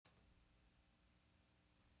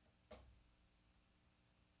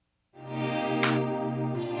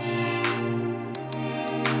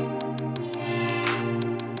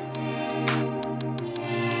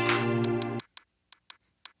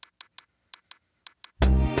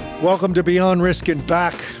Welcome to Beyond Risk and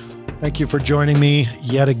Back. Thank you for joining me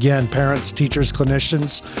yet again, parents, teachers,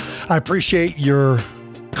 clinicians. I appreciate your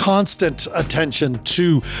constant attention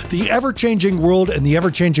to the ever-changing world and the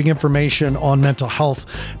ever-changing information on mental health,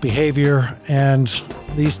 behavior, and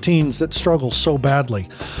these teens that struggle so badly.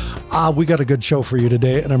 We got a good show for you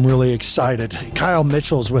today, and I'm really excited. Kyle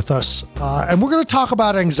Mitchell's with us, and we're going to talk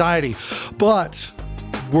about anxiety, but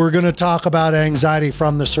we're going to talk about anxiety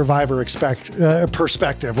from the survivor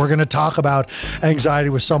perspective. We're going to talk about anxiety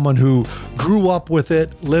with someone who grew up with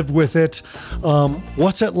it, lived with it.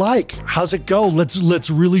 What's it like? How's it go? Let's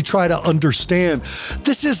really try to understand.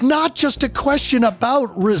 This is not just a question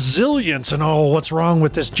about resilience and, what's wrong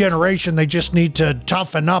with this generation? They just need to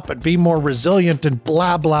toughen up and be more resilient and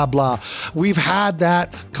blah, blah, blah. We've had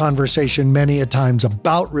that conversation many a times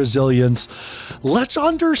about resilience. Let's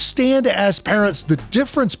understand as parents the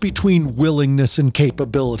difference between willingness and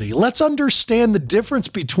capability. Let's understand the difference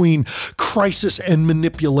between crisis and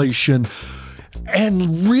manipulation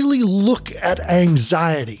and really look at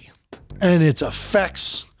anxiety and its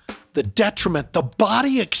effects, the detriment, the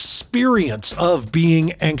body experience of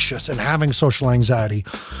being anxious and having social anxiety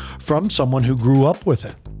from someone who grew up with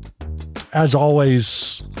it. As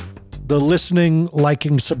always, the listening,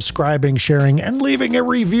 liking, subscribing, sharing, and leaving a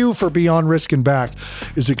review for Beyond Risk and Back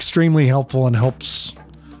is extremely helpful and helps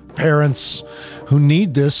parents who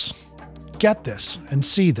need this get this and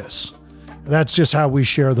see this. That's just how we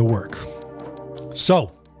share the work.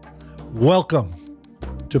 So, welcome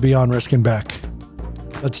to Beyond Risk and Back.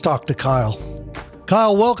 Let's talk to Kyle.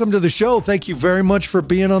 Kyle, welcome to the show. Thank you very much for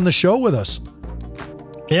being on the show with us.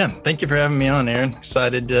 Yeah, thank you for having me on, Aaron.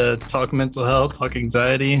 Excited to talk mental health, talk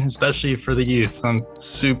anxiety, especially for the youth. I'm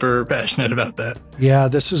super passionate about that. Yeah,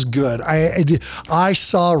 this is good. I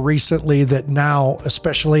saw recently that now,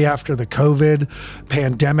 especially after the COVID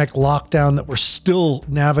pandemic lockdown that we're still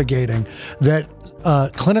navigating, that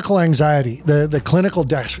clinical anxiety, the clinical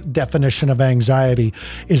definition of anxiety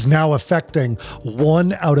is now affecting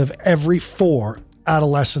 1 out of every 4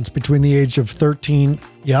 adolescents between the age of 13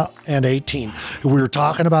 and 18. We were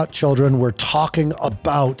talking about children. We're talking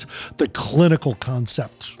about the clinical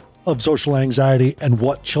concept of social anxiety and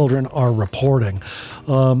what children are reporting.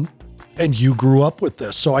 And you grew up with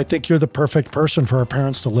this. So I think you're the perfect person for our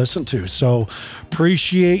parents to listen to. So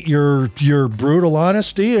appreciate your brutal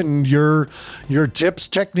honesty and your tips,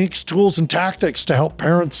 techniques, tools, and tactics to help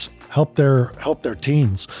parents help their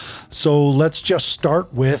teens. So let's just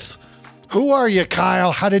start with, who are you,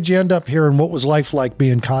 Kyle? How did you end up here, and what was life like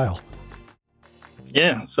being Kyle?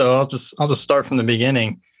 Yeah, so I'll just start from the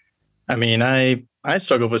beginning. I mean, I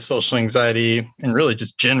struggled with social anxiety and really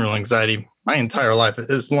just general anxiety my entire life,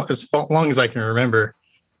 as long as I can remember.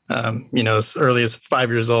 As early as 5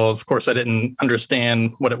 years old. Of course, I didn't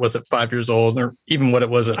understand what it was at 5 years old, or even what it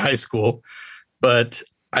was at high school, but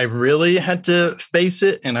I really had to face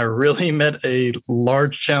it, and I really met a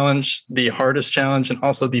large challenge, the hardest challenge, and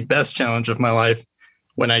also the best challenge of my life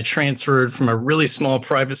when I transferred from a really small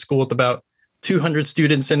private school with about 200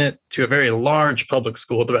 students in it to a very large public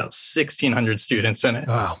school with about 1,600 students in it.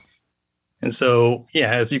 Wow. And so,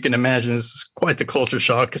 yeah, as you can imagine, this is quite the culture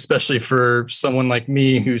shock, especially for someone like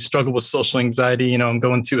me who struggled with social anxiety. I'm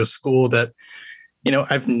going to a school that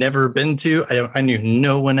I've never been to. I knew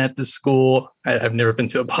no one at this school. I've never been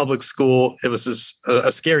to a public school. It was just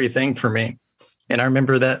a scary thing for me. And I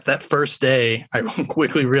remember that first day, I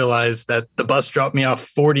quickly realized that the bus dropped me off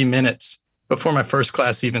 40 minutes before my first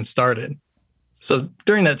class even started. So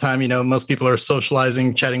during that time, most people are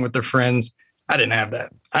socializing, chatting with their friends. I didn't have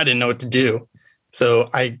that. I didn't know what to do. So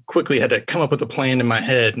I quickly had to come up with a plan in my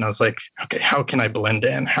head. And I was like, okay, how can I blend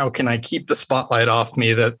in? How can I keep the spotlight off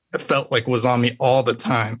me that I felt like was on me all the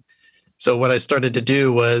time? So what I started to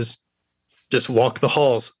do was just walk the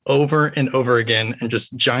halls over and over again in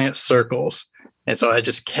just giant circles. And so I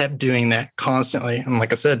just kept doing that constantly. And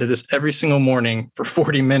like I said, did this every single morning for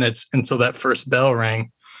 40 minutes until that first bell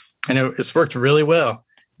rang. And it's worked really well.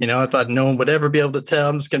 I thought no one would ever be able to tell.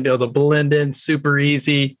 I'm just going to be able to blend in super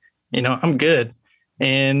easy. I'm good.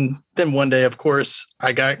 And then one day, of course,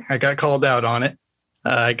 I got called out on it.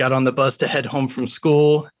 I got on the bus to head home from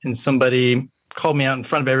school, and somebody called me out in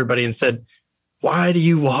front of everybody and said, "Why do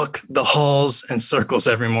you walk the halls in circles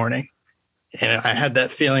every morning?" And I had that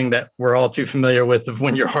feeling that we're all too familiar with, of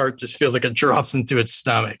when your heart just feels like it drops into its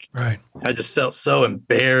stomach. Right. I just felt so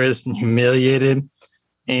embarrassed and humiliated.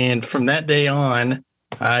 And from that day on,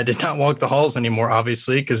 I did not walk the halls anymore,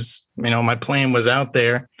 obviously, because, my plan was out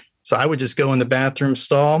there. So I would just go in the bathroom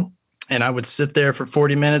stall, and I would sit there for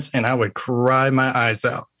 40 minutes and I would cry my eyes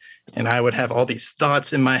out. And I would have all these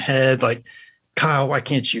thoughts in my head, like, Kyle, why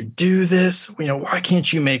can't you do this? Why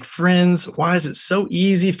can't you make friends? Why is it so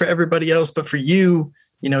easy for everybody else, but for you,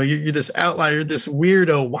 you're this outlier, this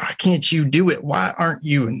weirdo. Why can't you do it? Why aren't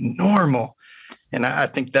you normal? And I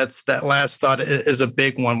think that last thought is a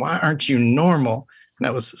big one. Why aren't you normal? And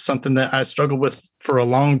that was something that I struggled with for a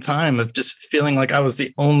long time, of just feeling like I was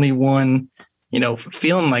the only one,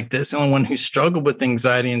 feeling like this, the only one who struggled with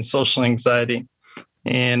anxiety and social anxiety.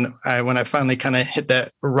 And when I finally kind of hit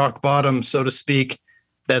that rock bottom, so to speak,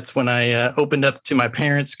 that's when I opened up to my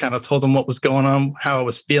parents, kind of told them what was going on, how I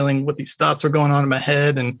was feeling, what these thoughts were going on in my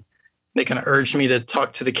head. And they kind of urged me to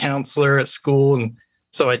talk to the counselor at school. And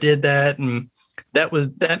so I did that. And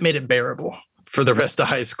that made it bearable for the rest of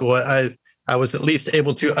high school. I was at least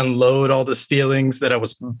able to unload all these feelings that I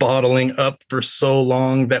was bottling up for so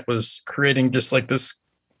long, that was creating just like this,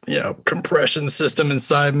 compression system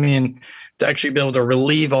inside me. And to actually be able to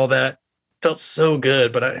relieve all that felt so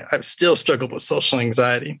good. But I've still struggled with social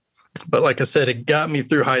anxiety. But like I said, it got me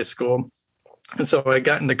through high school. And so I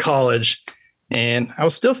got into college and I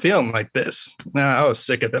was still feeling like this. Now, I was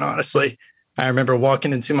sick of it, honestly. I remember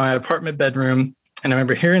walking into my apartment bedroom and I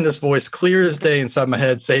remember hearing this voice clear as day inside my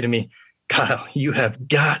head say to me, Kyle, you have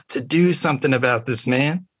got to do something about this,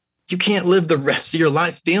 man. You can't live the rest of your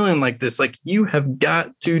life feeling like this. Like, you have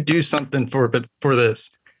got to do something for this.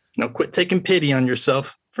 Quit taking pity on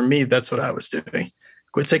yourself. For me, that's what I was doing.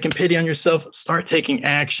 Quit taking pity on yourself. Start taking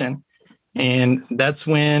action. And that's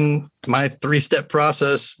when my 3-step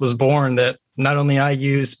process was born, that not only I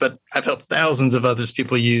used, but I've helped thousands of others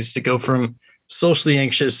people use to go from socially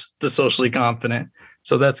anxious to socially confident.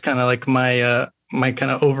 So that's kind of like my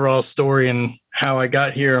kind of overall story and how I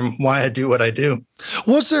got here and why I do what I do.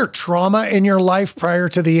 Was there trauma in your life prior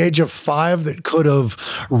to the age of 5 that could have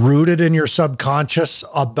rooted in your subconscious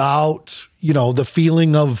about, the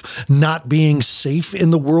feeling of not being safe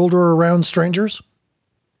in the world or around strangers?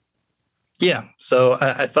 Yeah. So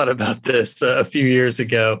I thought about this a few years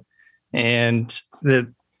ago, and I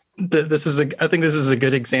think this is a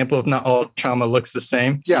good example of not all trauma looks the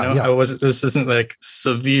same. Yeah. This isn't like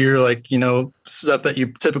severe, stuff that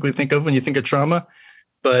you typically think of when you think of trauma.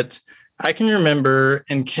 But I can remember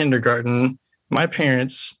in kindergarten, my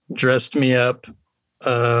parents dressed me up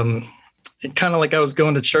kind of like I was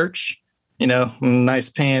going to church, nice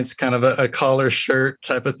pants, kind of a collar shirt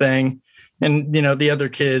type of thing. And, the other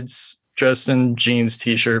kids dressed in jeans,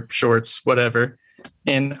 t-shirt, shorts, whatever.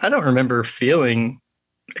 And I don't remember feeling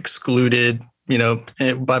excluded,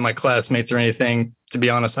 by my classmates or anything. To be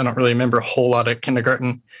honest, I don't really remember a whole lot of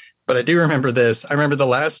kindergarten, but I do remember this. I remember the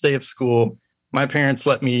last day of school, my parents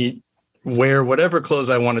let me wear whatever clothes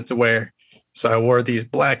I wanted to wear. So I wore these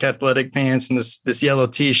black athletic pants and this yellow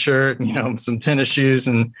t-shirt, and, some tennis shoes.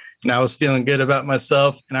 And I was feeling good about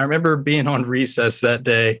myself. And I remember being on recess that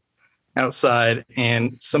day outside,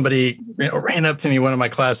 and somebody ran up to me, one of my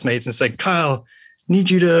classmates, and said, Kyle, need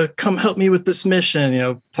you to come help me with this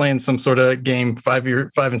mission, playing some sort of game 5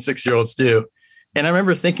 and 6-year-olds do. And I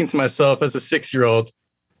remember thinking to myself as a 6-year-old,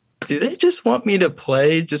 do they just want me to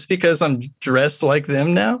play just because I'm dressed like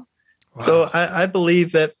them now? Wow. So I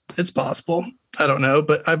believe that it's possible. I don't know,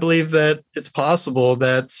 but I believe that it's possible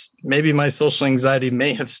that maybe my social anxiety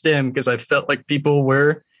may have stemmed because I felt like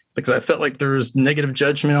I felt like there was negative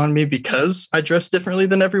judgment on me because I dressed differently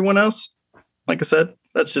than everyone else. Like I said,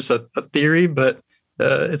 that's just a theory, but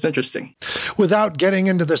it's interesting. Without getting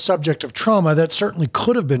into the subject of trauma, that certainly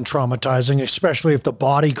could have been traumatizing, especially if the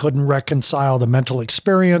body couldn't reconcile the mental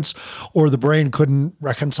experience or the brain couldn't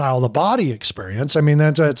reconcile the body experience. I mean,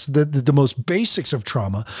 that's the most basics of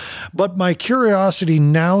trauma. But my curiosity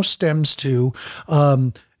now stems to,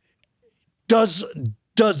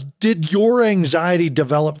 did your anxiety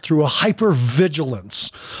develop through a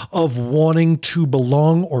hypervigilance of wanting to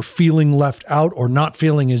belong or feeling left out or not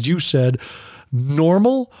feeling, as you said,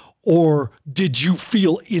 normal, or did you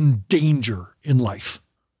feel in danger in life?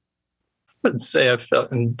 I wouldn't say I felt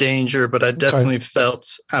in danger, but I definitely felt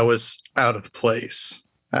I was out of place.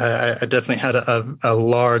 I definitely had a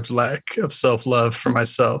large lack of self-love for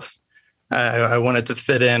myself. I wanted to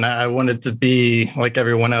fit in. I wanted to be like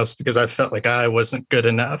everyone else because I felt like I wasn't good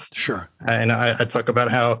enough. Sure. And I talk about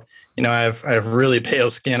how, I have really pale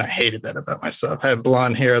skin. I hated that about myself. I have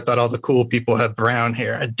blonde hair. I thought all the cool people have brown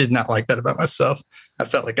hair. I did not like that about myself. I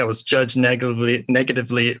felt like I was judged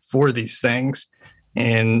negatively for these things.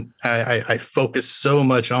 And I focused so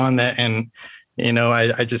much on that. And,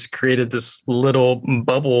 I just created this little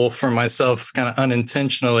bubble for myself kind of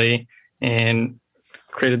unintentionally and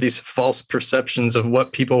created these false perceptions of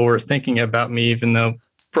what people were thinking about me, even though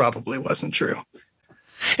probably wasn't true.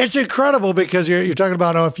 It's incredible because you're talking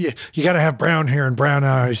about, if you got to have brown hair and brown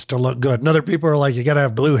eyes to look good. And other people are like, you got to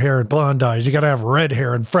have blue hair and blonde eyes. You got to have red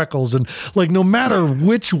hair and freckles. And like, no matter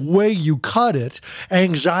which way you cut it,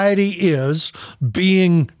 anxiety is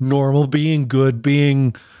being normal, being good,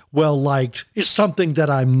 being well-liked is something that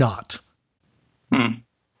I'm not.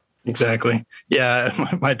 Exactly.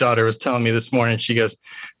 Yeah. My daughter was telling me this morning, she goes,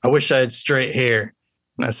 I wish I had straight hair.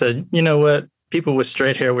 And I said, you know what? People with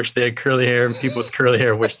straight hair wish they had curly hair, and people with curly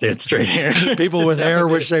hair wish they had straight hair. People with hair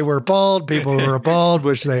wish they were bald. People who are bald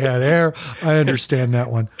wish they had hair. I understand that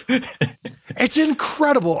one. It's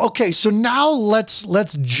incredible. Okay, so now let's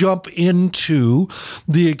jump into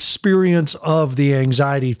the experience of the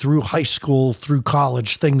anxiety through high school, through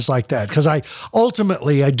college, things like that. Because I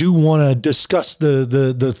do want to discuss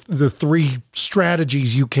the three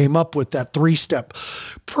strategies you came up with, that 3-step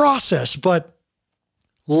process, but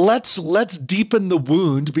let's deepen the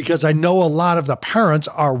wound, because I know a lot of the parents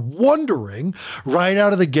are wondering right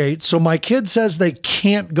out of the gate. So my kid says they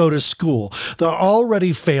can't go to school. They're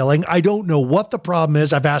already failing. I don't know what the problem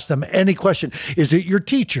is. I've asked them any question. Is it your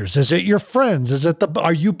teachers? Is it your friends?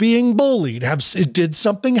 Are you being bullied? Did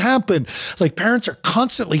something happen? Like, parents are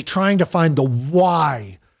constantly trying to find the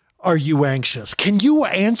why are you anxious? Can you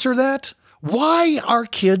answer that? Why are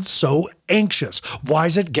kids so anxious? Why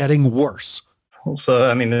is it getting worse? So,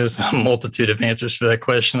 I mean, there's a multitude of answers for that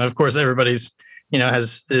question. Of course, everybody's,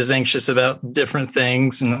 is anxious about different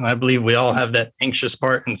things. And I believe we all have that anxious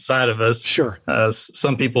part inside of us. Sure.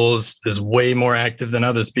 Some people is way more active than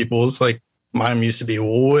others people's. Like, mine used to be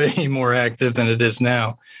way more active than it is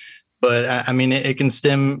now. But I mean, it can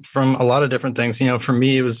stem from a lot of different things. For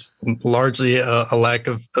me, it was largely a lack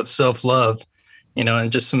of self-love,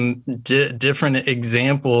 and just some different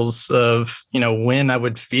examples of, when I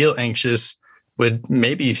would feel anxious would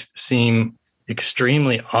maybe seem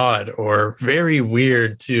extremely odd or very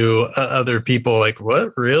weird to other people. Like,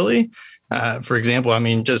 what, really? For example, I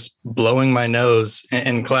mean, just blowing my nose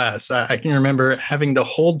in class. I can remember having to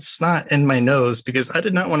hold snot in my nose because I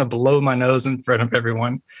did not want to blow my nose in front of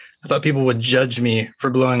everyone. I thought people would judge me for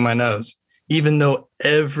blowing my nose, even though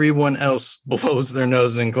everyone else blows their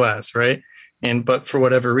nose in class, right? But for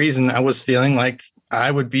whatever reason, I was feeling like I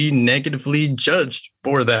would be negatively judged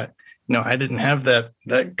for that. I didn't have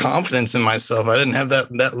that confidence in myself. I didn't have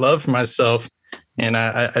that love for myself. And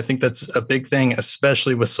I think that's a big thing,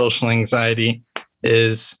 especially with social anxiety,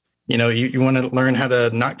 is, you want to learn how to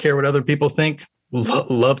not care what other people think.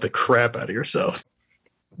 Love the crap out of yourself.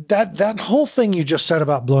 That whole thing you just said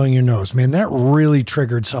about blowing your nose, man, that really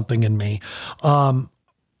triggered something in me.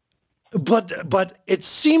 But it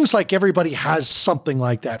seems like everybody has something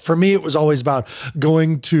like that. For me, it was always about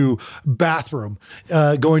going to the bathroom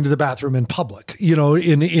in public, in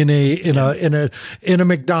a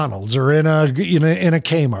McDonald's or in a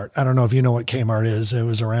Kmart. I don't know if you know what Kmart is. It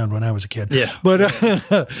was around when I was a kid. Yeah. But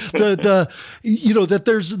that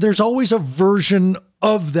there's always a version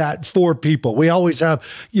of that for people. We always have,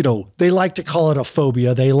 they like to call it a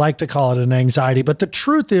phobia. They like to call it an anxiety. But the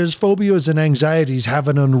truth is, phobias and anxieties have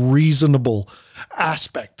an unreasonable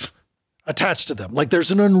aspect attached to them. Like, there's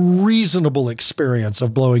an unreasonable experience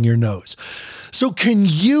of blowing your nose. So can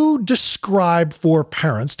you describe for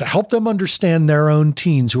parents, to help them understand their own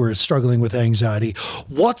teens who are struggling with anxiety,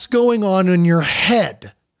 what's going on in your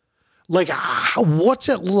head? Like, what's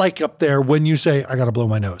it like up there when you say, I got to blow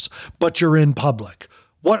my nose, but you're in public?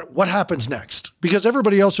 What happens next? Because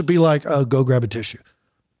everybody else would be like, oh, go grab a tissue.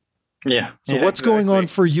 Yeah. So what's going on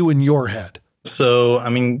for you in your head? So, I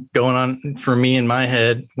mean, going on for me in my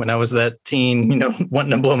head, when I was that teen,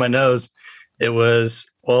 wanting to blow my nose, it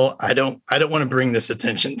was, well, I don't want to bring this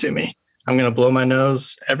attention to me. I'm going to blow my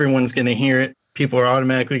nose. Everyone's going to hear it. People are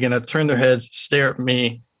automatically going to turn their heads, stare at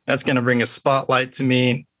me. That's going to bring a spotlight to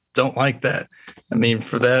me. Don't like that. I mean,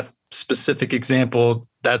 for that specific example,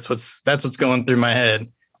 that's what's going through my head,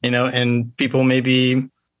 and people maybe,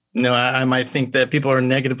 I might think that people are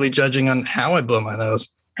negatively judging on how I blow my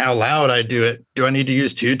nose, how loud I do it. Do I need to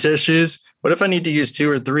use 2 tissues? What if I need to use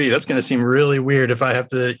 2 or 3? That's going to seem really weird if I have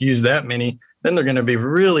to use that many. Then they're going to be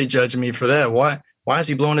really judging me for that. Why is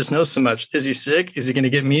he blowing his nose so much? Is he sick? Is he going to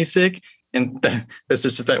get me sick? And that's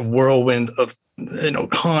just that whirlwind of,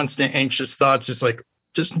 constant anxious thoughts,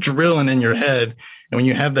 just drilling in your head. And when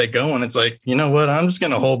you have that going, it's like, you know what, I'm just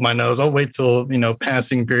going to hold my nose. I'll wait till,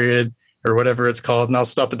 passing period or whatever it's called. And I'll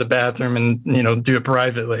stop at the bathroom and, do it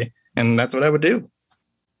privately. And that's what I would do.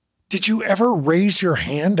 Did you ever raise your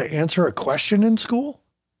hand to answer a question in school?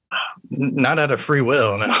 Not out of free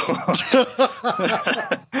will, no.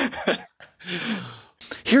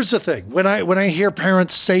 Here's the thing. When I hear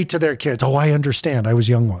parents say to their kids, oh, I understand, I was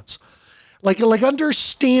young once. Like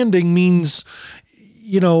understanding means,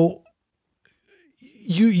 you know,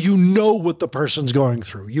 you know what the person's going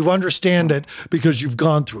through. You understand it because you've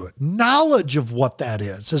gone through it. Knowledge of what that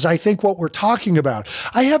is I think what we're talking about.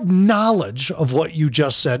 I have knowledge of what you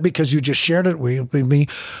just said because you just shared it with me,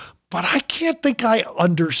 but I can't think I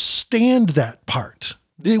understand that part.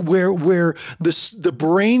 Where the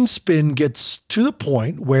brain spin gets to the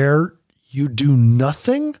point where you do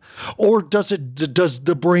nothing? Or does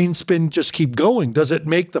the brain spin just keep going? Does it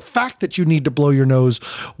make the fact that you need to blow your nose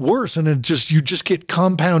worse? And you just get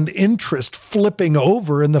compound interest flipping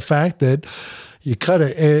over in the fact that it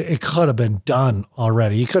could have been done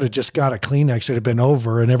already. You could have just got a Kleenex, it had been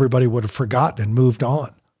over and everybody would have forgotten and moved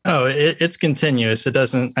on. Oh, it's continuous. It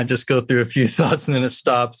doesn't, I just go through a few thoughts and then it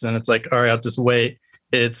stops and it's like, all right, I'll just wait.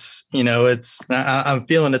 It's, I'm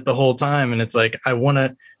feeling it the whole time. And it's like, I want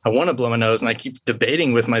to blow my nose and I keep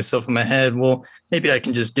debating with myself in my head. Well, maybe I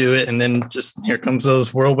can just do it. And then just here comes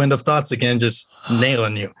those whirlwind of thoughts again, just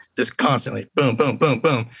nailing you, just constantly boom, boom, boom,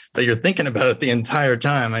 boom. But you're thinking about it the entire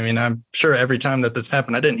time. I mean, I'm sure every time that this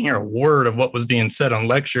happened, I didn't hear a word of what was being said on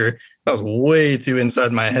lecture. I was way too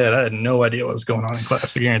inside my head. I had no idea what was going on in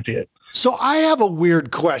class. I guarantee it. So I have a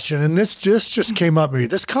weird question, and this just came up to me.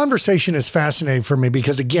 This conversation is fascinating for me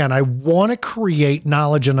because, again, I want to create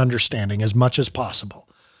knowledge and understanding as much as possible.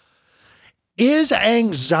 Is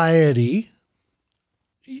anxiety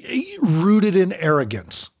rooted in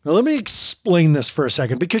arrogance? Now, let me explain this for a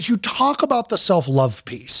second, because you talk about the self-love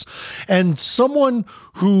piece, and someone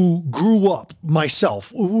who grew up,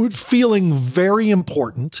 myself, feeling very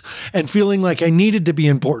important and feeling like I needed to be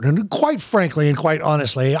important. And quite frankly and quite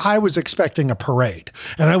honestly, I was expecting a parade.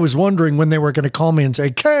 And I was wondering when they were going to call me and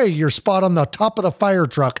say, "Kay, your spot on the top of the fire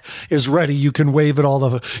truck is ready. You can wave at all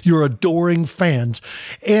of your adoring fans."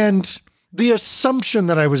 And the assumption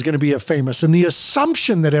that I was going to be a famous and the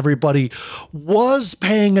assumption that everybody was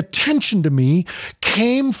paying attention to me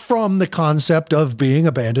came from the concept of being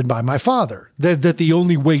abandoned by my father. That the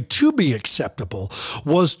only way to be acceptable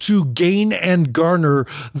was to gain and garner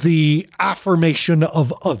the affirmation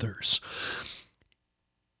of others.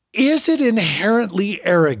 Is it inherently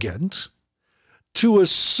arrogant to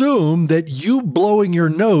assume that you blowing your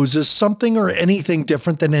nose is something or anything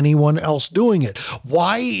different than anyone else doing it?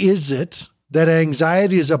 Why is it that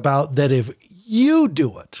anxiety is about that if you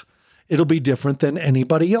do it, it'll be different than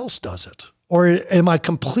anybody else does it? Or am I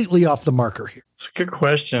completely off the marker here? It's a good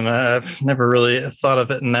question. I've never really thought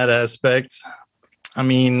of it in that aspect. I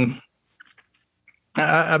mean,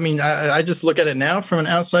 I just look at it now from an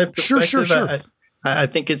outside perspective. Sure. I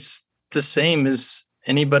think it's the same as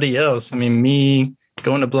anybody else. I mean, me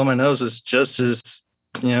going to blow my nose is just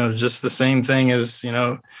the same thing as,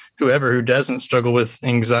 whoever who doesn't struggle with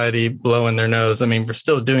anxiety blowing their nose. I mean, we're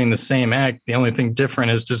still doing the same act. The only thing different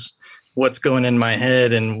is just what's going in my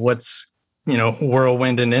head and what's,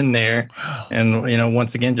 whirlwinding in there. And,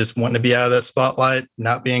 once again, just wanting to be out of that spotlight,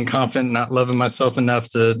 not being confident, not loving myself enough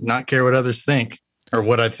to not care what others think or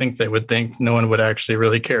what I think they would think. No one would actually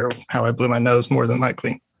really care how I blew my nose, more than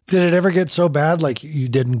likely. Did it ever get so bad, like you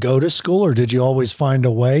didn't go to school, or did you always find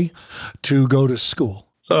a way to go to school?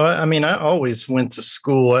 So, I always went to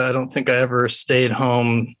school. I don't think I ever stayed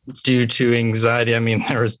home due to anxiety. I mean,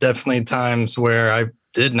 there was definitely times where I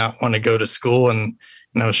did not want to go to school, and,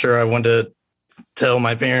 sure, I wanted to tell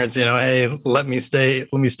my parents, hey, let me stay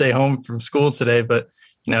home from school today. But,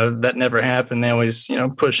 that never happened. They always,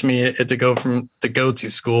 pushed me to go to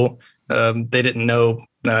school. They didn't know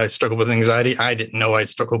that I struggled with anxiety. I didn't know I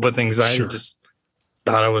struggled with anxiety. Sure. Just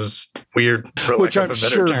thought I was weird, for lack of a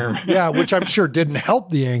better term. Yeah, which I'm sure didn't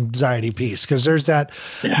help the anxiety piece, because there's that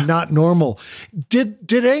not normal.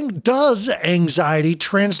 Does anxiety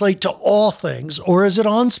translate to all things, or is it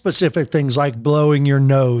on specific things like blowing your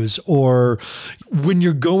nose, or when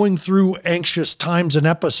you're going through anxious times and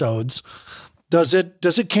episodes? Does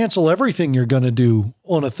it cancel everything you're going to do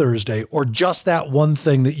on a Thursday, or just that one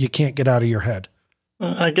thing that you can't get out of your head?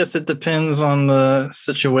 I guess it depends on the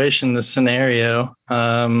situation, the scenario.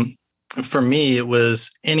 For me, it was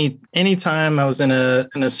any time I was in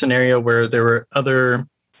a scenario where there were other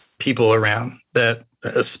people around that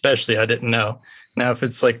especially I didn't know. Now, if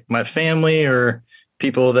it's like my family or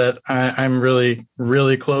people that I'm really,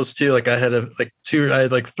 really close to, like I had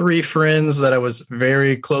three friends that I was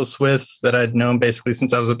very close with that I'd known basically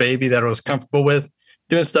since I was a baby, that I was comfortable with.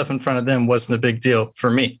 Doing stuff in front of them wasn't a big deal for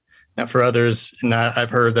me. Now, for others, and I've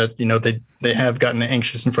heard that, they have gotten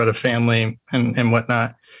anxious in front of family and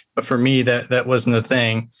whatnot. But for me, that wasn't a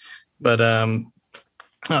thing. But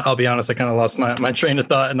I'll be honest, I kind of lost my train of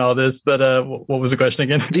thought in all this, but what was the question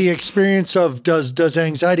again? The experience of does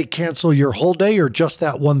anxiety cancel your whole day or just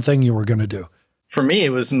that one thing you were going to do? For me,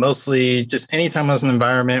 it was mostly just anytime I was in an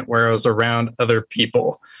environment where I was around other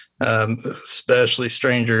people, especially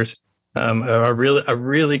strangers. A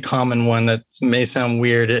really common one that may sound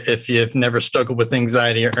weird if you've never struggled with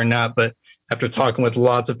anxiety or not, but after talking with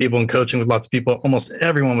lots of people and coaching with lots of people, almost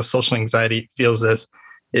everyone with social anxiety feels this,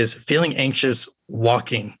 is feeling anxious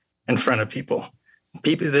walking in front of people.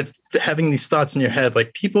 People that having these thoughts in your head,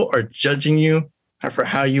 like people are judging you for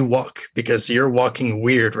how you walk because you're walking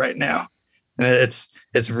weird right now. And it's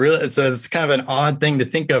kind of an odd thing to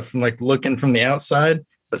think of from like looking from the outside,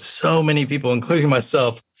 but so many people, including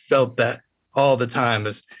myself, felt that all the time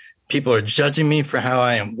as people are judging me for how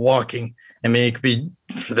I am walking. I mean, it could be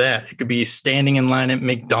for that. It could be standing in line at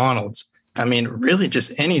McDonald's. I mean, really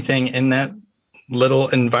just anything in that little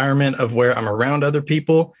environment of where I'm around other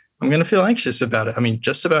people, I'm going to feel anxious about it. I mean,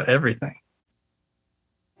 just about everything.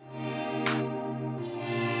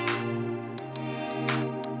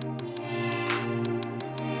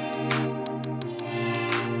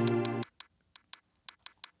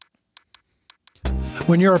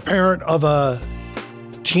 When you're a parent of a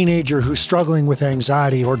teenager who's struggling with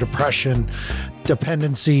anxiety or depression,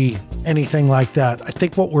 dependency, anything like that, I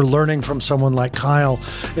think what we're learning from someone like Kyle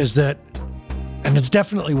is that, and it's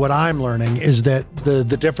definitely what I'm learning, is that the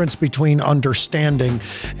difference between understanding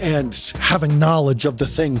and having knowledge of the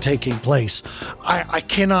thing taking place. I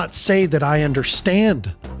cannot say that I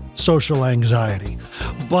understand social anxiety,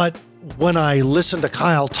 but when I listen to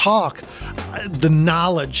Kyle talk, the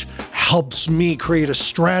knowledge helps me create a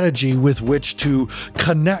strategy with which to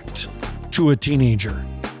connect to a teenager.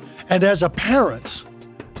 And as a parent,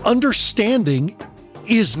 understanding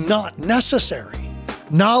is not necessary.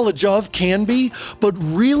 Knowledge of can be, but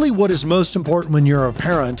really what is most important when you're a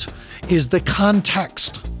parent is the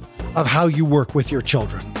context of how you work with your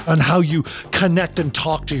children and how you connect and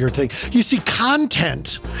talk to your thing. You see,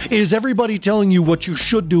 content is everybody telling you what you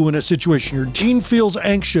should do in a situation. Your teen feels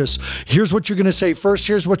anxious. Here's what you're going to say first.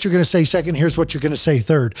 Here's what you're going to say second. Here's what you're going to say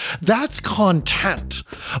third. That's content.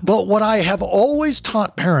 But what I have always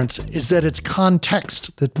taught parents is that it's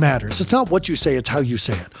context that matters. It's not what you say, it's how you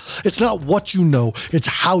say it. It's not what you know, it's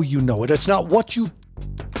how you know it. It's not what you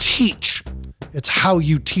teach, it's how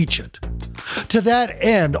you teach it. To that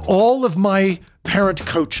end, all of my parent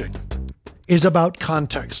coaching is about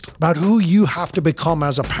context, about who you have to become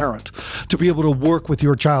as a parent to be able to work with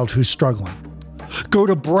your child who's struggling. Go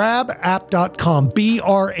to brabapp.com,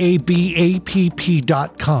 BRABAPP.com,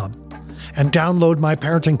 and download my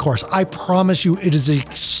parenting course. I promise you it is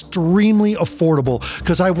extremely affordable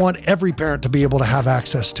because I want every parent to be able to have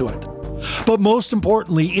access to it. But most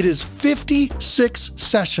importantly, it is 56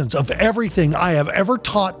 sessions of everything I have ever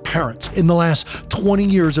taught parents in the last 20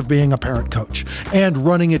 years of being a parent coach and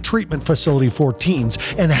running a treatment facility for teens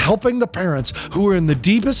and helping the parents who are in the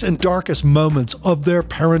deepest and darkest moments of their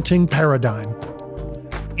parenting paradigm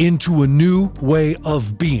into a new way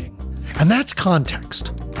of being. And that's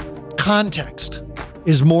context. Context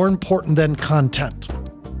is more important than content.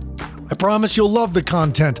 I promise you'll love the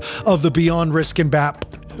content of the Beyond Risk and Back,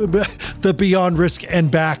 the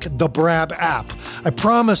BRAB app. I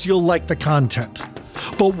promise you'll like the content.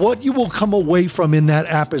 But what you will come away from in that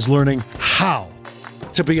app is learning how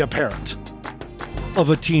to be a parent of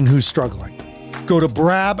a teen who's struggling. Go to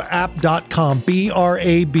brabapp.com,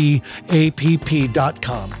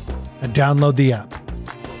 BRABAPP.com, and download the app.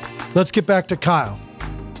 Let's get back to Kyle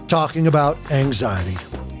talking about anxiety.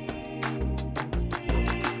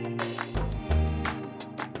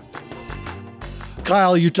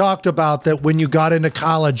 Kyle, you talked about that when you got into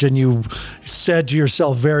college and you said to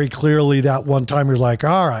yourself very clearly that one time, you're like,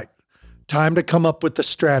 all right, time to come up with the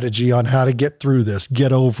strategy on how to get through this,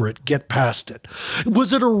 get over it, get past it.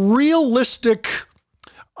 Was it a realistic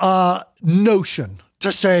notion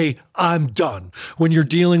to say, I'm done when you're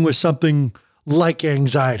dealing with something like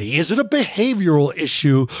anxiety? Is it a behavioral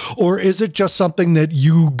issue, or is it just something that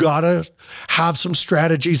you gotta have some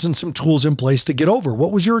strategies and some tools in place to get over?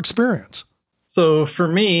 What was your experience? So for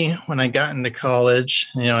me, when I got into college,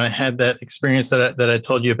 I had that experience that I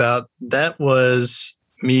told you about. That was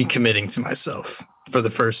me committing to myself for the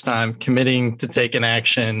first time, committing to take an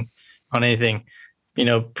action on anything.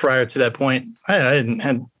 Prior to that point, I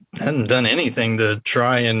hadn't done anything to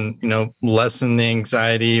try and, lessen the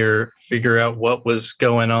anxiety or figure out what was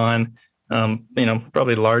going on.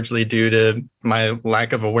 Probably largely due to my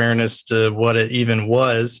lack of awareness to what it even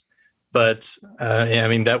was. But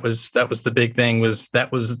that was the big thing, was that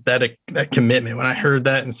commitment. When I heard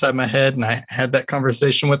that inside my head and I had that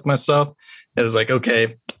conversation with myself, It was like,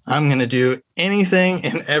 okay, I'm going to do anything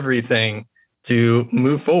and everything to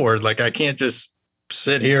move forward. Like, I can't just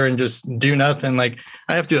sit here and just do nothing. Like,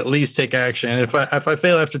 I have to at least take action. And if I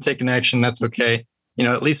fail after taking action, that's okay.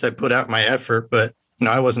 At least I put out my effort, but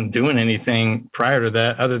I wasn't doing anything prior to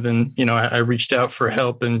that other than, I reached out for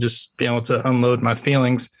help and just being able to unload my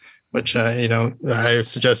feelings, which, I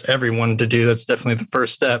suggest everyone to do. That's definitely the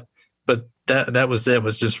first step. But that was it,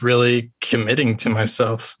 was just really committing to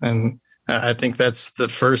myself. And I think that's the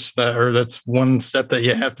first, or that's one step that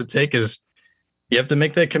you have to take, is you have to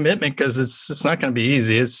make that commitment, because it's not going to be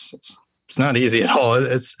easy. It's not easy at all.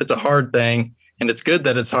 It's a hard thing. And it's good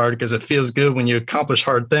that it's hard, because it feels good when you accomplish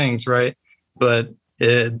hard things, right? But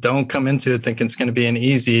don't come into it thinking it's going to be an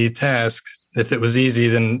easy task. If it was easy,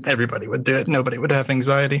 then everybody would do it. Nobody would have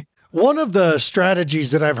anxiety. One of the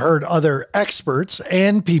strategies that I've heard other experts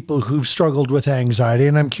and people who've struggled with anxiety,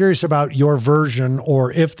 and I'm curious about your version,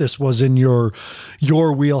 or if this was in your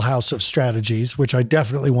wheelhouse of strategies, which I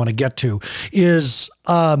definitely want to get to, is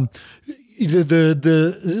the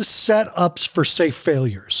setups for safe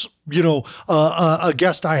failures. A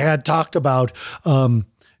guest I had talked about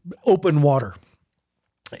open water.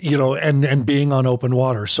 And being on open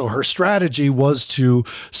water. So her strategy was to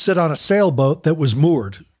sit on a sailboat that was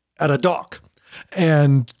moored at a dock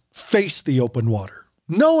and face the open water,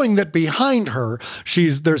 knowing that behind her,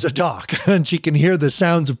 there's a dock and she can hear the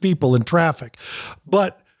sounds of people and traffic.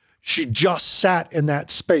 But she just sat in that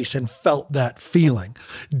space and felt that feeling.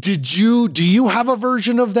 Do you have a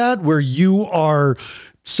version of that where you are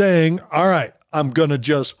saying, all right, I'm going to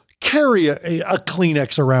just carry a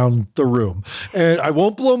Kleenex around the room, and I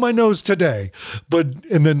won't blow my nose today,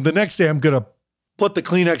 and then the next day I'm going to put the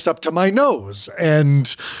Kleenex up to my nose.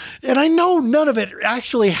 And I know none of it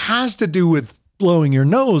actually has to do with blowing your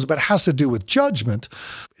nose, but has to do with judgment.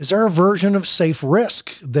 Is there a version of safe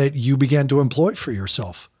risk that you began to employ for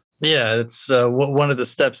yourself? Yeah, it's one of the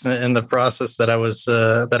steps in the process that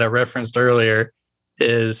I referenced earlier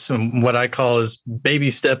is what I call is baby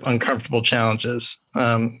step uncomfortable challenges.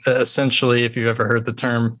 Essentially, if you've ever heard the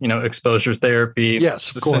term, exposure therapy,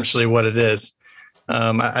 yes, of course. Essentially what it is.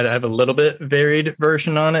 I have a little bit varied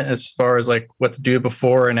version on it as far as like what to do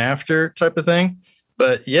before and after type of thing.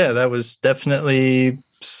 But yeah, that was definitely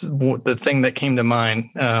the thing that came to mind.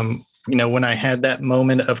 When I had that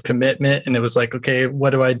moment of commitment and it was like, okay, what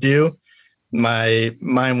do I do? My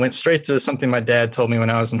mind went straight to something my dad told me when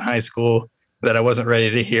I was in high school that I wasn't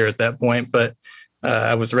ready to hear at that point, but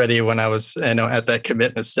I was ready when I was, at that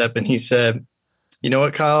commitment step. And he said, you know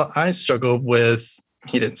what, Kyle, I struggled with,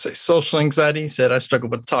 he didn't say social anxiety. He said, I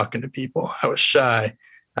struggled with talking to people. I was shy.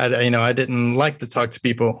 I didn't like to talk to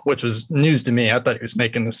people, which was news to me. I thought he was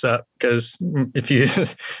making this up because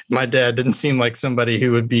my dad didn't seem like somebody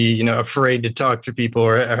who would be, afraid to talk to people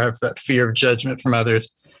or have that fear of judgment from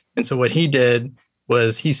others. And so what he did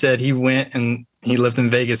was he said he went, and he lived in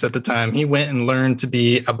Vegas at the time. He went and learned to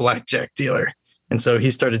be a blackjack dealer. And so he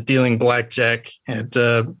started dealing blackjack at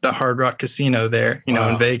the Hard Rock Casino there,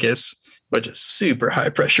 in Vegas, which is super high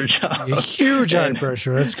pressure job. Huge high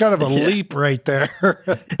pressure. That's kind of a leap right there.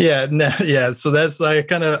 Yeah. So that's like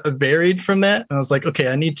kind of varied from that. And I was like, okay,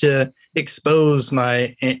 I need to expose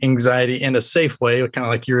my anxiety in a safe way, kind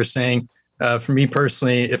of like you were saying. For me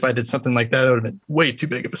personally, if I did something like that, it would have been way too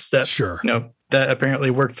big of a step. Sure. That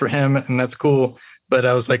apparently worked for him, and that's cool. But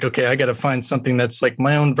I was like, okay, I got to find something that's like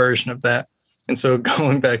my own version of that. And so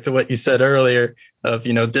going back to what you said earlier of,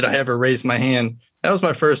 did I ever raise my hand? That was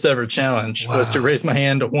my first ever challenge, was to raise my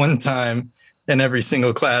hand one time in every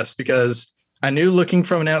single class, because I knew, looking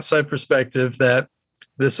from an outside perspective, that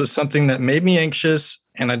this was something that made me anxious,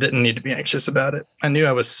 and I didn't need to be anxious about it. I knew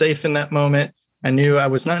I was safe in that moment. I knew I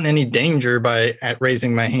was not in any danger by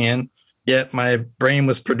raising my hand, yet my brain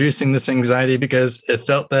was producing this anxiety because it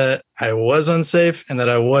felt that I was unsafe and that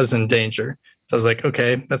I was in danger. So I was like,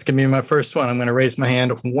 okay, that's going to be my first one. I'm going to raise my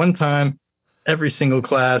hand one time every single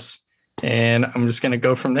class, and I'm just going to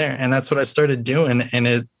go from there. And that's what I started doing. And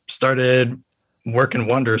it started working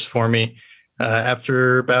wonders for me.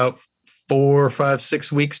 After about 4, 5,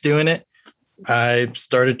 6 weeks doing it, I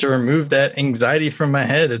started to remove that anxiety from my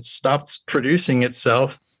head. It stopped producing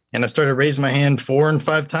itself. And I started raising my hand 4 and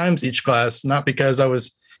 5 times each class, not because I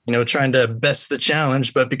was, trying to best the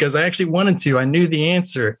challenge, but because I actually wanted to. I knew the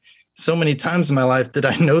answer. So many times in my life did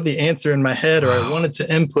I know the answer in my head, or I wanted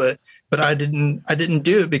to input, but I didn't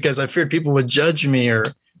do it because I feared people would judge me, or,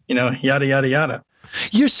 yada, yada, yada.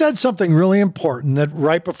 You said something really important that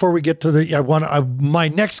right before we get to my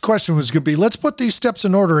next question was going to be, let's put these steps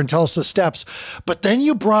in order and tell us the steps. But then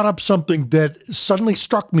you brought up something that suddenly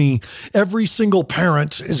struck me. Every single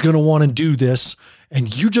parent is going to want to do this.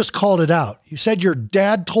 and you just called it out. You said your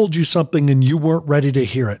dad told you something and you weren't ready to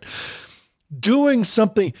hear it. Doing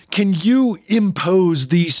something, can you impose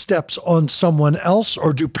these steps on someone else,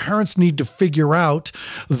 or do parents need to figure out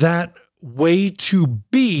that way to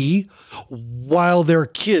be while their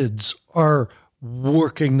kids are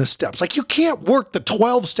working the steps? Like, you can't work the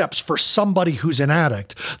 12 steps for somebody who's an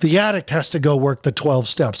addict. The addict has to go work the 12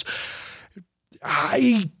 steps.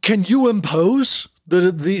 Can you impose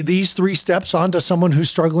these 3 steps onto someone who's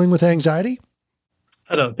struggling with anxiety?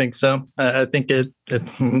 I don't think so. I think it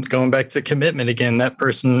going back to commitment again, that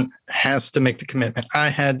person has to make the commitment. I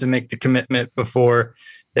had to make the commitment before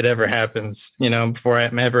it ever happens, before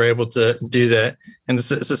I'm ever able to do that. And it's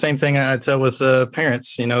the same thing I tell with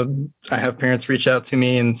parents. I have parents reach out to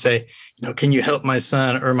me and say, can you help my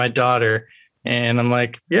son or my daughter? And I'm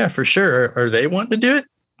like, yeah, for sure. Are they wanting to do it?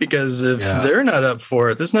 Because if they're not up for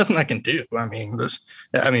it, there's nothing I can do. I mean,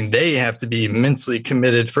 they have to be mentally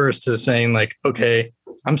committed first to saying, like, okay,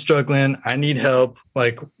 I'm struggling. I need help.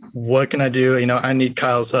 Like, what can I do? I need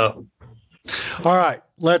Kyle's help. All right,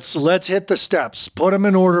 let's hit the steps. Put them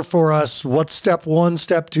in order for us. What's step 1,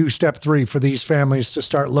 step 2, step 3 for these families to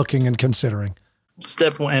start looking and considering?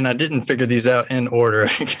 Step 1, and I didn't figure these out in order.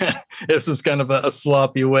 This was kind of a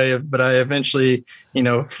sloppy way but I eventually,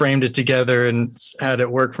 framed it together and had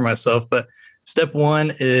it work for myself. But step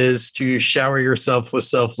 1 is to shower yourself with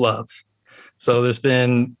self-love. So there's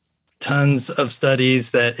been tons of studies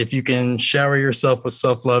that if you can shower yourself with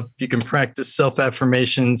self-love, if you can practice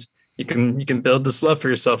self-affirmations, you can build this love for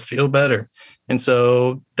yourself, feel better. And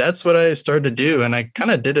so that's what I started to do. And I kind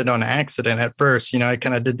of did it on accident at first. I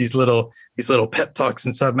kind of did these little pep talks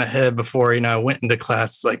inside my head before, I went into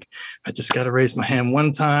class. It's like, I just got to raise my hand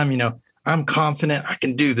one time, I'm confident I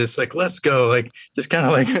can do this. Like, let's go. Like, just kind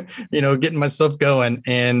of like, getting myself going.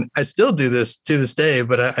 And I still do this to this day,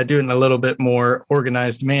 but I do it in a little bit more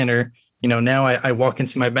organized manner. Now I walk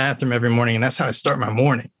into my bathroom every morning, and that's how I start my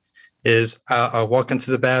morning. Is I'll walk into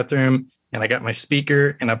the bathroom and I got my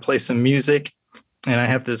speaker and I play some music, and I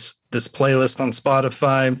have this playlist on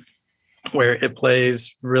Spotify where it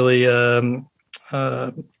plays really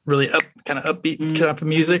really kind of upbeat type of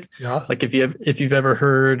music. Yeah. Like if you've ever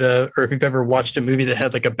heard or if you've ever watched a movie that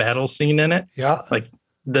had like a battle scene in it. Yeah. Like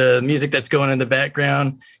the music that's going in the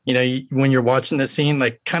background, when you're watching the scene,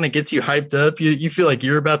 like kind of gets you hyped up. You feel like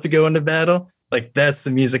you're about to go into battle. Like that's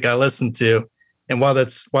the music I listen to. And while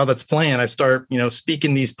that's playing, I start,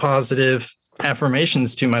 speaking these positive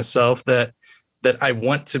affirmations to myself that I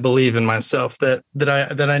want to believe in myself, that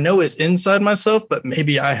I know is inside myself, but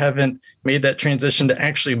maybe I haven't made that transition to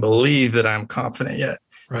actually believe that I'm confident yet.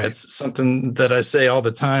 Right. It's something that I say all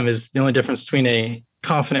the time is the only difference between a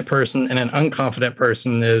confident person and an unconfident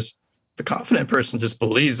person is the confident person just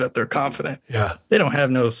believes that they're confident. Yeah. They don't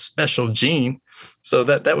have no special gene. So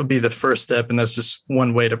that would be the first step. And that's just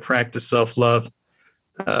one way to practice self-love.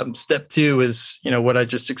 Step 2 is, what I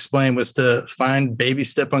just explained was to find baby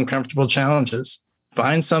step uncomfortable challenges.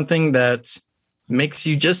 Find something that makes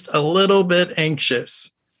you just a little bit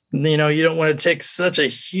anxious. You don't want to take such a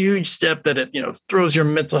huge step that it, throws your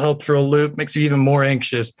mental health for a loop, makes you even more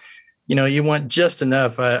anxious. You want just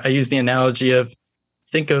enough. I use the analogy of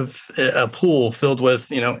think of a pool filled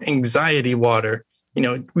with, anxiety water.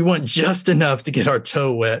 We want just enough to get our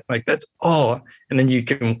toe wet. Like that's all. And then you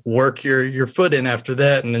can work your foot in after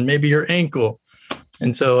that. And then maybe your ankle.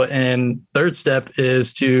 And so, and third step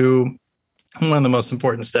is one of the most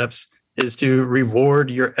important steps is to reward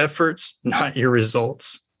your efforts, not your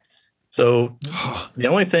results. So the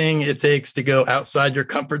only thing it takes to go outside your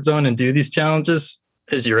comfort zone and do these challenges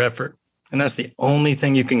is your effort. And that's the only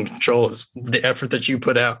thing you can control is the effort that you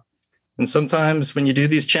put out. And sometimes when you do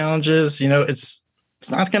these challenges, it's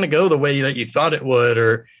not going to go the way that you thought it would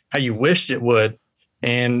or how you wished it would.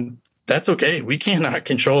 And that's okay. We cannot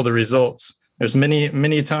control the results. There's many,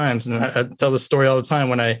 many times, and I tell this story all the time,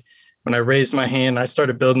 when I raised my hand, I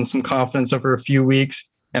started building some confidence over a few weeks.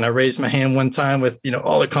 And I raised my hand one time with,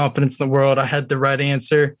 all the confidence in the world. I had the right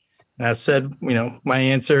answer. And I said, my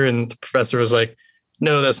answer. And the professor was like,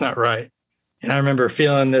 no, that's not right. And I remember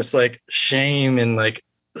feeling this like shame and like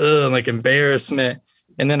embarrassment.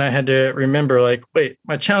 And then I had to remember, like, wait,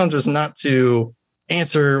 my challenge was not to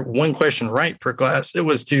answer one question right per class. It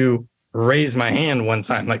was to raise my hand one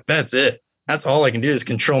time. Like, that's it. That's all I can do is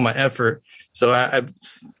control my effort. So I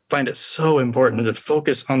find it so important to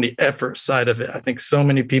focus on the effort side of it. I think so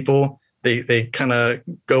many people, they kind of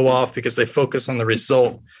go off because they focus on the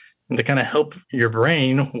result. And to kind of help your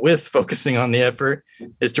brain with focusing on the effort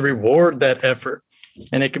is to reward that effort.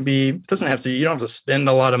 And it can be, you don't have to spend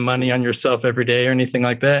a lot of money on yourself every day or anything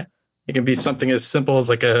like that. It can be something as simple as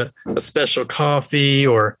like a special coffee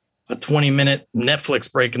or a 20-minute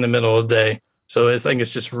Netflix break in the middle of the day. So I think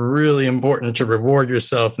it's just really important to reward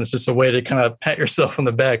yourself. And it's just a way to kind of pat yourself on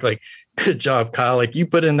the back, like, good job, Kyle. Like, you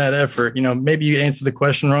put in that effort. Maybe you answered the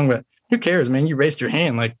question wrong, but who cares, man? You raised your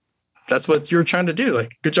hand. Like, that's what you were trying to do.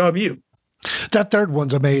 Like, good job, you. That third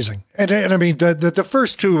one's amazing. And I mean, the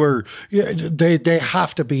first two are, they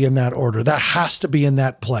have to be in that order. That has to be in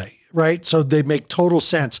that play, right? So they make total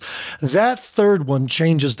sense. That third one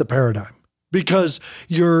changes the paradigm, because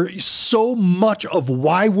you're so much of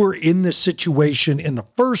why we're in this situation in the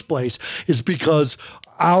first place is because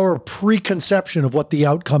our preconception of what the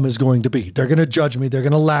outcome is going to be. They're going to judge me. They're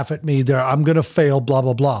going to laugh at me. I'm going to fail, blah,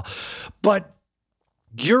 blah, blah. But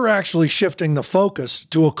you're actually shifting the focus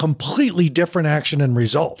to a completely different action and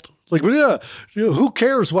result. Like, who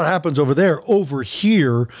cares what happens over there? Over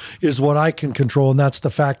here is what I can control. And that's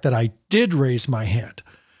the fact that I did raise my hand.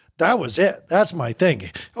 That was it. That's my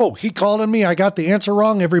thing. Oh, he called on me. I got the answer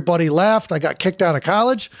wrong. Everybody laughed. I got kicked out of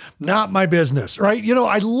college. Not my business, right?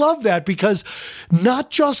 I love that, because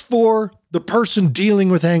not just for the person dealing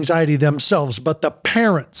with anxiety themselves, but the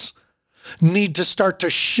parents need to start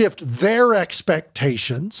to shift their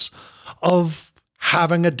expectations of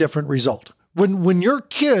having a different result. When your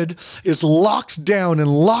kid is locked down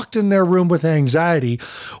and locked in their room with anxiety,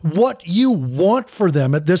 what you want for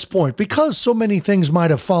them at this point, because so many things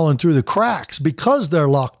might have fallen through the cracks because they're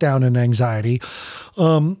locked down in anxiety,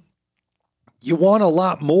 you want a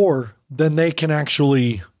lot more than they can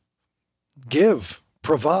actually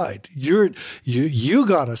provide. You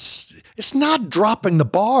gotta, it's not dropping the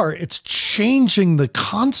bar. It's changing the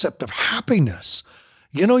concept of happiness.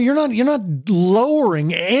 You're not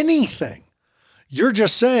lowering anything. You're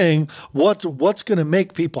just saying what's going to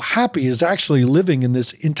make people happy is actually living in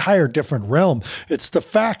this entire different realm. It's the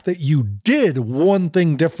fact that you did one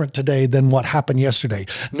thing different today than what happened yesterday.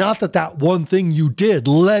 Not that one thing you did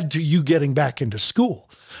led to you getting back into school.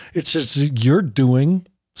 It's just you're doing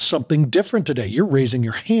something different today. You're raising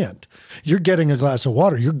your hand. You're getting a glass of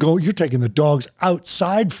water. You're taking the dogs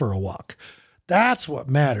outside for a walk. That's what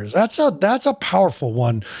matters. That's a powerful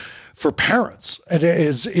one for parents. It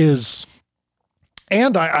is.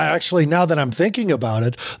 And I actually, now that I'm thinking about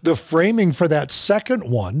it, the framing for that second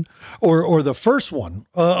one or the first one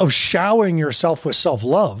of showering yourself with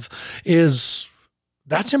self-love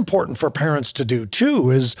that's important for parents to do too,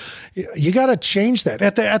 is you got to change that.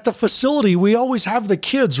 At the facility, we always have the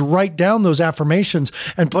kids write down those affirmations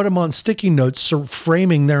and put them on sticky notes,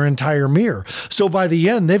 framing their entire mirror. So by the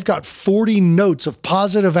end, they've got 40 notes of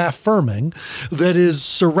positive affirming that is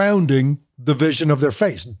surrounding the vision of their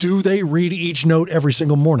face. Do they read each note every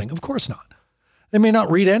single morning? Of course not. They may not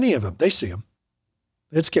read any of them. They see them.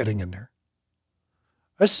 It's getting in there.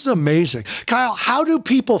 This is amazing. Kyle, how do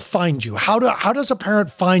people find you? How does a parent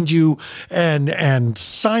find you and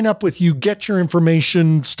sign up with you, get your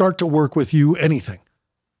information, start to work with you, anything?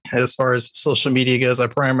 As far as social media goes, I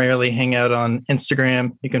primarily hang out on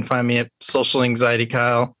Instagram. You can find me at Social Anxiety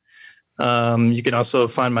Kyle. You can also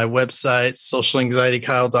find my website,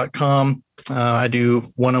 socialanxietykyle.com. I do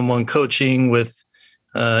one-on-one coaching with,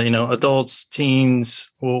 adults,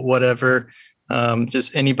 teens, whatever.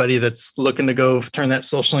 Just anybody that's looking to go turn that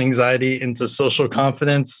social anxiety into social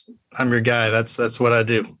confidence. I'm your guy. That's what I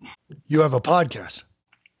do. You have a podcast.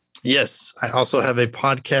 Yes. I also have a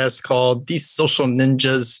podcast called The Social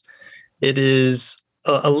Ninjas. It is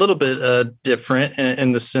a little bit different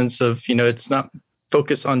in the sense of, it's not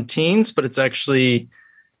focused on teens, but it's actually,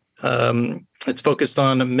 it's focused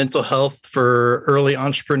on mental health for early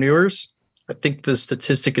entrepreneurs. I think the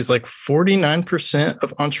statistic is like 49%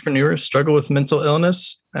 of entrepreneurs struggle with mental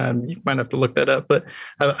illness. You might have to look that up, but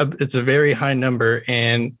it's a very high number.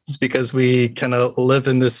 And it's because we kind of live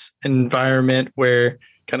in this environment where,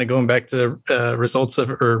 kind of going back to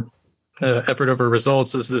effort over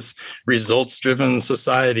results, is this results-driven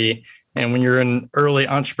society. And when you're in early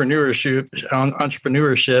entrepreneurship,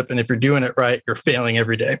 and if you're doing it right, you're failing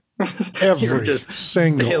every day. You're just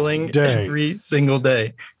failing every single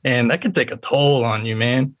day. And that can take a toll on you,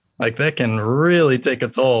 man. Like, that can really take a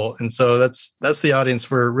toll. And so that's the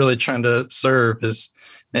audience we're really trying to serve, is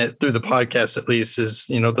through the podcast, at least, is,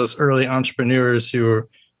 those early entrepreneurs who are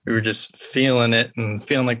just feeling it and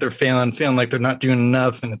feeling like they're failing, feeling like they're not doing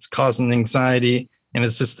enough, and it's causing anxiety. And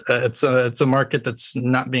it's just, it's a market that's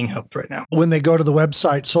not being helped right now. When they go to the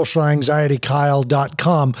website,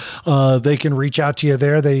 socialanxietykyle.com, they can reach out to you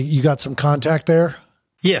there. You got some contact there?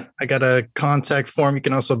 Yeah, I got a contact form. You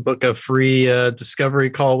can also book a free discovery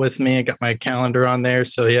call with me. I got my calendar on there.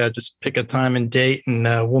 So yeah, just pick a time and date and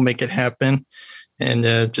we'll make it happen.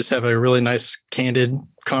 And just have a really nice, candid,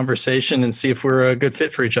 conversation and see if we're a good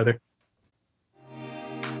fit for each other.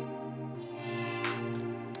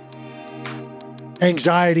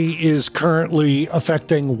 Anxiety is currently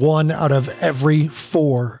affecting 1 out of every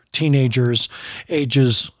 4 teenagers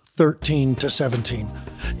ages 13 to 17.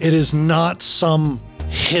 It is not some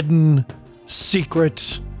hidden,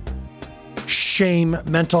 secret, shame,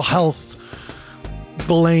 mental health,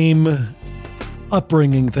 blame,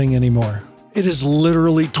 upbringing thing anymore. It is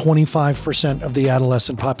literally 25% of the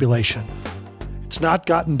adolescent population. It's not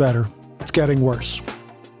gotten better. It's getting worse.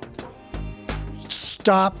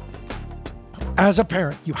 Stop. As a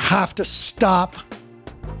parent, you have to stop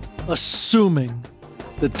assuming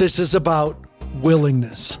that this is about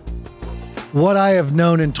willingness. What I have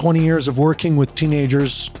known in 20 years of working with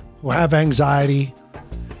teenagers who have anxiety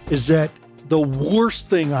is that the worst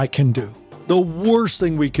thing I can do, the worst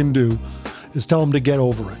thing we can do is tell them to get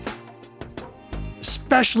over it.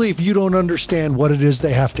 Especially if you don't understand what it is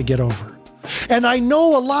they have to get over. And I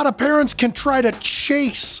know a lot of parents can try to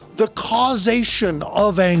chase the causation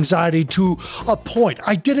of anxiety to a point.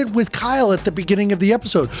 I did it with Kyle at the beginning of the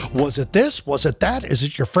episode. Was it this? Was it that? Is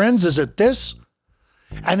it your friends? Is it this?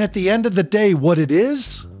 And at the end of the day, what it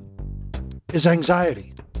is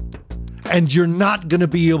anxiety. And you're not going to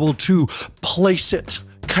be able to place it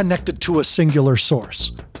connected to a singular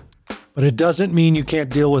source. But it doesn't mean you can't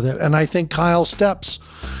deal with it. And I think Kyle's steps,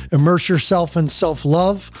 immerse yourself in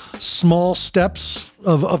self-love, small steps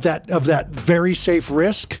of that very safe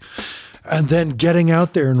risk, and then getting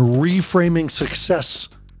out there and reframing success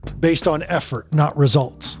based on effort, not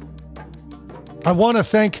results. I want to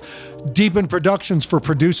thank Deepen Productions for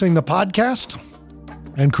producing the podcast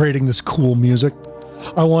and creating this cool music.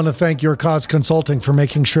 I want to thank Your Cause Consulting for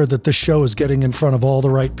making sure that this show is getting in front of all the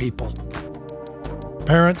right people.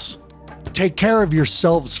 Parents, take care of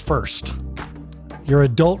yourselves first, your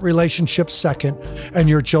adult relationships second, and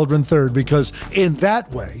your children third, because in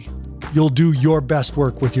that way, you'll do your best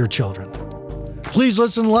work with your children. Please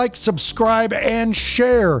listen, like, subscribe, and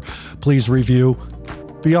share. Please review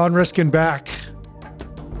Beyond Risk and Back.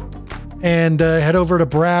 And head over to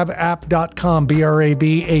brabapp.com,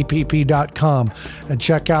 brabapp.com, and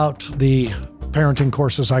check out the parenting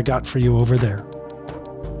courses I got for you over there.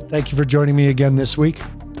 Thank you for joining me again this week.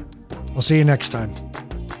 I'll see you next time.